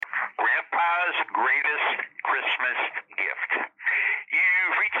Santa's greatest Christmas gift.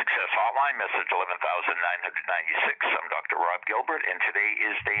 You've reached Success Hotline, message 11,996. I'm Dr. Rob Gilbert, and today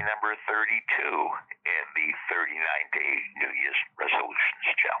is day number 32 in the 39-day New Year's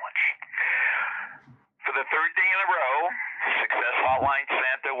Resolutions Challenge. For the third day in a row, Success Hotline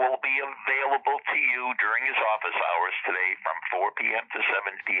Santa will be available to you during his office hours today from 4 p.m. to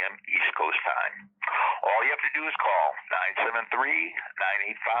 7 p.m. East Coast time. All you have to do is call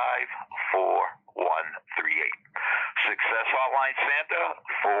 973-985-4138. Success Hotline Santa,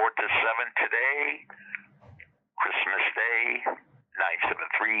 4 to 7 today, Christmas Day,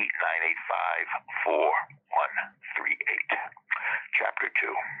 973-985-4138. Chapter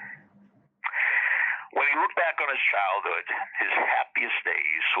 2. When he looked back on his childhood, his happiest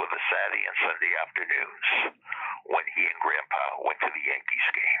days were the Saturday and Sunday afternoons when he and Grandpa went to the Yankees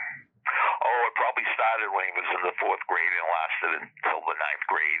game. Oh, it probably started when he was in the 4th grade and lasted until the 9th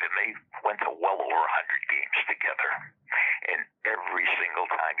grade, and they went to well over 100 games together. And every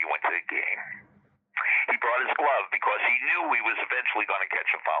single time he went to the game, he brought his glove because he knew he was eventually going to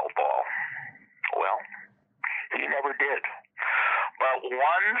catch a foul ball. Well, he never did. But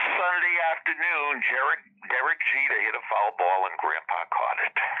one Sunday afternoon, Derek Jeter hit a foul ball and Grandpa caught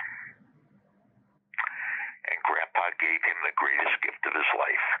it. And Grandpa gave him the greatest gift of his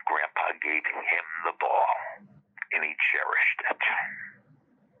life. Grandpa gave him the ball, and he cherished it.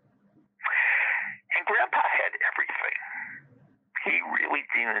 And Grandpa had everything. He really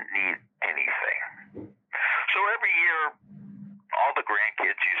didn't need anything. So every year, all the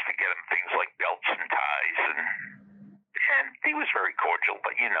grandkids used to get him things like belts and ties, and he was very cordial,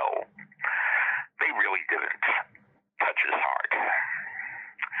 but they really didn't touch his heart.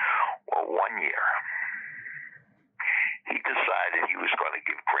 Well, one year, he decided he was going to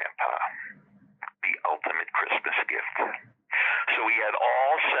give Grandpa the ultimate Christmas gift. So he had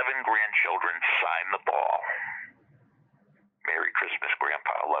all 7 grandchildren sign the ball. Merry Christmas,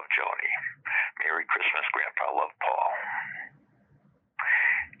 Grandpa, I love Joni. Merry Christmas, Grandpa, I love Paul.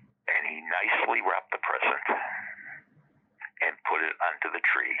 And he nicely wrapped the present and put it under the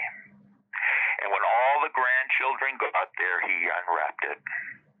tree. And when all the grandchildren got there, he unwrapped it.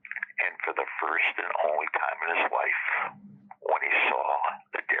 And for the first and only time in his life, when he saw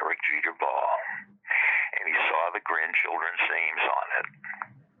the Derek Jeter ball, and he saw the grandchildren's names on it,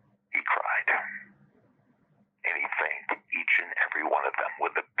 he cried. And he thanked each and every one of them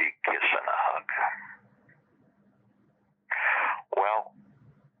with a big kiss and a hug. Well,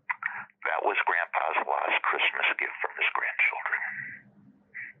 that was Grandpa's last Christmas gift from his grandchildren,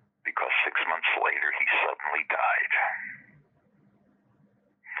 because 6 months later, he suddenly died.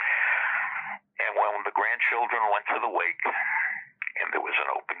 And when the grandchildren went to the wake, and there was an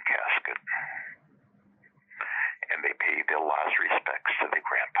open casket, and they paid their last respects to their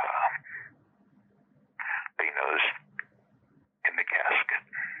grandpa, they noticed in the casket,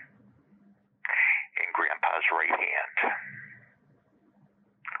 in Grandpa's right hand,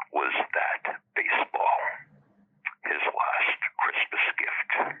 was that baseball, his last Christmas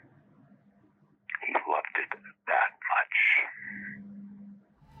gift. He loved it that much.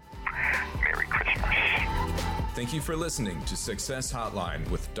 Merry Christmas. Thank you for listening to Success Hotline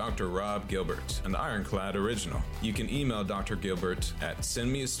with Dr. Rob Gilbert, an Ironclad original. You can email Dr. Gilbert at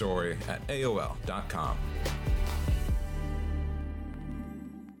sendmeastory@aol.com.